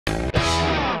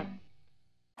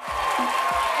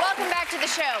the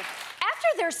show.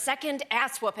 After their second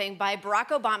ass-whooping by Barack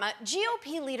Obama,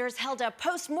 GOP leaders held a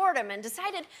post-mortem and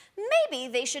decided maybe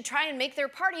they should try and make their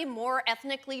party more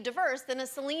ethnically diverse than a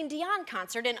Celine Dion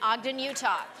concert in Ogden,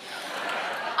 Utah.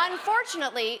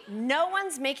 Unfortunately, no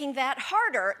one's making that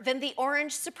harder than the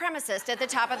orange supremacist at the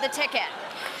top of the ticket.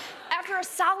 After a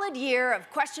solid year of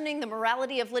questioning the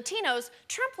morality of Latinos,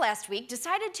 Trump last week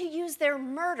decided to use their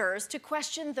murders to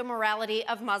question the morality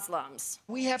of Muslims.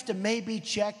 We have to maybe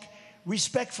check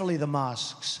respectfully the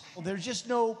mosques. There's just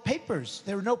no papers.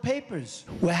 There are no papers.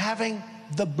 We're having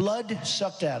the blood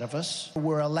sucked out of us.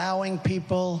 We're allowing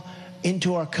people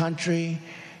into our country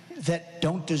that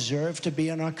don't deserve to be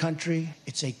in our country.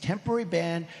 It's a temporary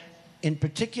ban. In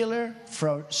particular,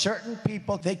 for certain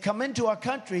people, they come into our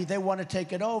country, they want to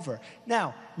take it over.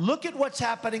 Now, look at what's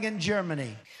happening in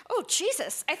Germany. Oh,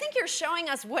 Jesus, I think you're showing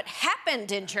us what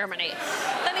happened in Germany.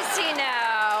 Let me see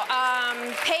now.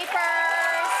 Papers,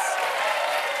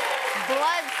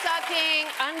 blood-sucking,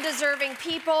 undeserving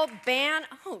people, ban.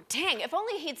 Oh, dang, if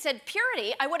only he'd said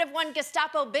purity, I would have won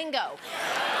Gestapo bingo.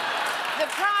 The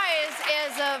prize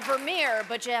is a Vermeer,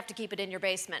 but you have to keep it in your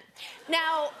basement.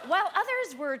 Now, while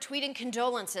others were tweeting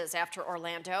condolences after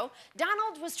Orlando,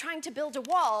 Donald was trying to build a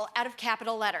wall out of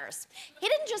capital letters. He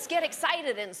didn't just get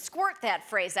excited and squirt that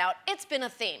phrase out. It's been a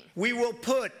theme. We will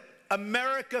put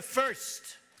America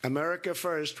first. America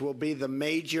first will be the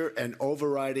major and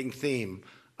overriding theme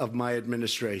of my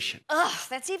administration. Ugh,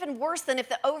 that's even worse than if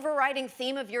the overriding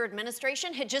theme of your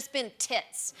administration had just been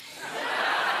tits.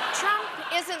 Trump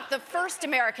isn't the first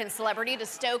American celebrity to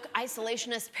stoke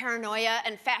isolationist paranoia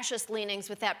and fascist leanings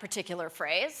with that particular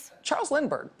phrase. Charles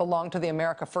Lindbergh belonged to the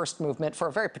America First movement for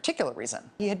a very particular reason.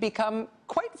 He had become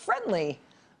quite friendly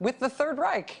with the Third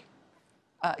Reich.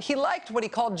 He liked what he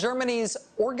called Germany's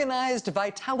organized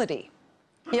vitality.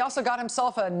 He also got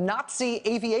himself a Nazi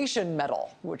aviation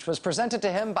medal, which was presented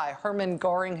to him by Hermann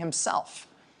Göring himself.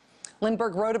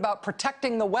 Lindbergh wrote about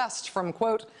protecting the West from,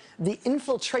 quote, the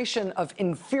infiltration of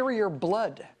inferior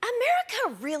blood.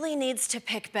 America really needs to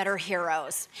pick better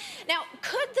heroes. Now,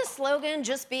 could the slogan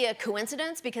just be a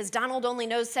coincidence because Donald only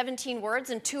knows 17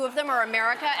 words and 2 of them are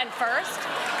America and first?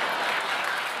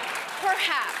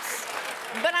 Perhaps.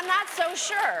 But I'm not so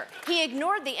sure. He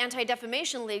ignored the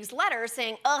Anti-Defamation League's letter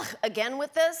saying, ugh, again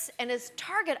with this, and his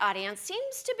target audience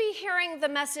seems to be hearing the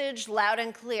message loud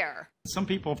and clear. Some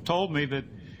people have told me that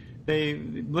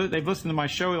they've listened to my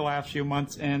show the last few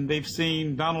months and they've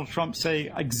seen Donald Trump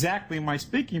say exactly my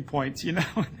speaking points, you know,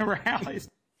 in the rallies.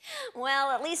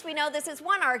 Well, at least we know this is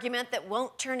one argument that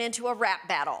won't turn into a rap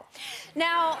battle.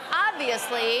 Now,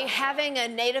 obviously, having a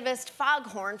nativist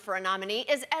foghorn for a nominee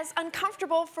is as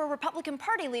uncomfortable for Republican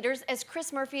Party leaders as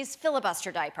Chris Murphy's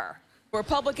filibuster diaper.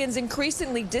 Republicans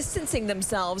increasingly distancing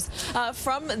themselves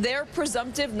from their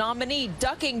presumptive nominee,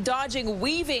 ducking, dodging,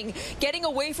 weaving, getting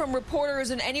away from reporters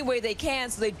in any way they can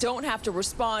so they don't have to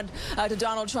respond to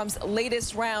Donald Trump's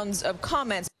latest rounds of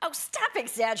comments. Oh, stop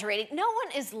exaggerating. No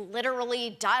one is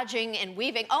literally dodging and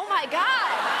weaving. Oh, my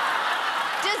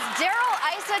God. Does Daryl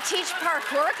Issa teach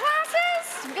parkour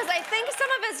classes? Because I think some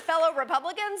of his fellow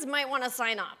Republicans might want to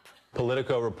sign up.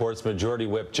 Politico reports Majority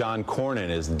Whip John Cornyn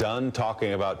is done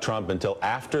talking about Trump until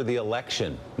after the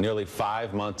election, nearly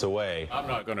 5 months away. I'm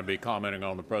not going to be commenting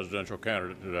on the presidential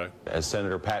candidate today. As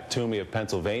Senator Pat Toomey of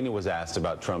Pennsylvania was asked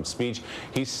about Trump's speech,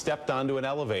 he stepped onto an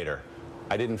elevator.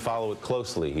 I didn't follow it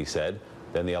closely, he said.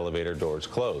 Then the elevator doors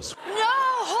closed. No!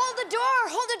 Hold the door!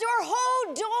 Hold the door!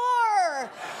 Hold door!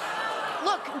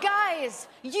 Look, guys,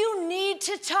 you need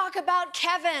to talk about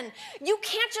Kevin. You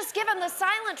can't just give him the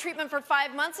silent treatment for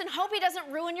 5 months and hope he doesn't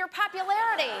ruin your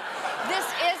popularity. This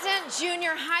isn't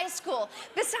junior high school.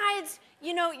 Besides,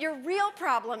 you know, your real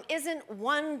problem isn't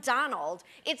one Donald.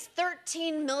 It's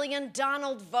 13 million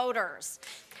Donald voters.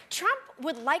 Trump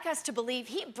would like us to believe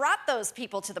he brought those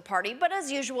people to the party, but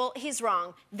as usual, he's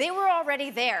wrong. They were already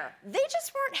there. They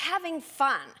just weren't having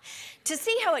fun. To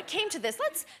see how it came to this,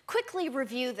 let's quickly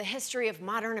review the history of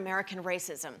modern American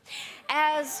racism.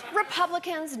 As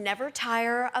Republicans never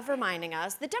tire of reminding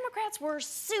us, the Democrats were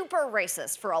super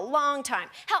racist for a long time.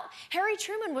 Hell, Harry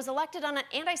Truman was elected on an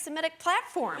anti-Semitic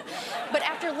platform. But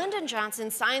after Lyndon Johnson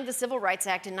signed the Civil Rights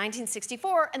Act in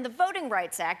 1964 and the Voting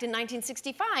Rights Act in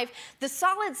 1965, the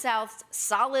Solid South's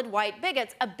solid white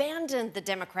bigots abandoned the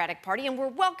Democratic Party and were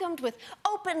welcomed with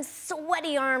open,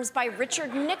 sweaty arms by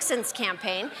Richard Nixon's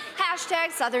campaign,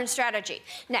 #Southern Strategy.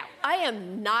 Now, I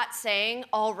am not saying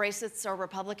all racists are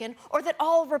Republican or that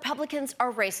all Republicans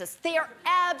are racist. They are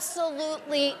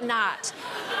absolutely not.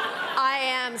 I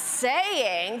am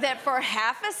saying that for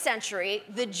half a century,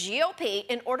 the GOP,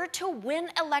 in order to win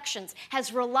elections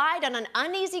has relied on an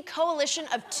uneasy coalition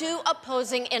of two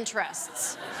opposing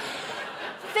interests.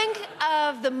 Think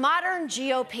of the modern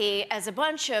GOP as a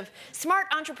bunch of smart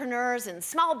entrepreneurs and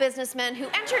small businessmen who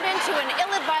entered into an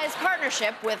ill-advised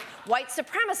partnership with white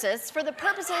supremacists for the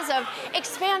purposes of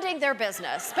expanding their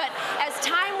business. But as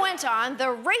time went on,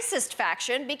 the racist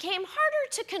faction became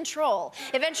harder to control,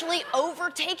 eventually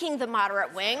overtaking the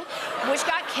moderate wing, which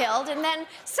got killed and then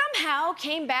somehow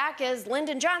came back as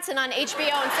Lyndon Johnson on HBO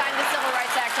and signed the Civil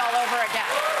Rights Act all over again.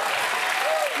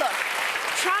 Look,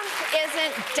 Trump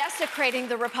isn't desecrating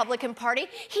the Republican Party.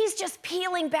 He's just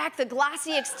peeling back the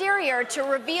glossy exterior to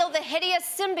reveal the hideous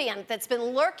symbiont that's been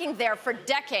lurking there for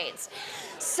decades.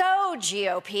 So,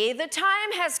 GOP, the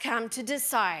time has come to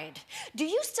decide. Do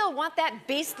you still want that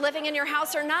beast living in your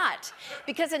house or not?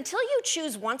 Because until you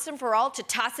choose once and for all to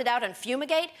toss it out and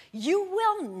fumigate, you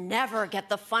will never get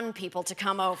the fun people to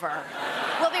come over.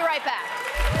 We'll be right back.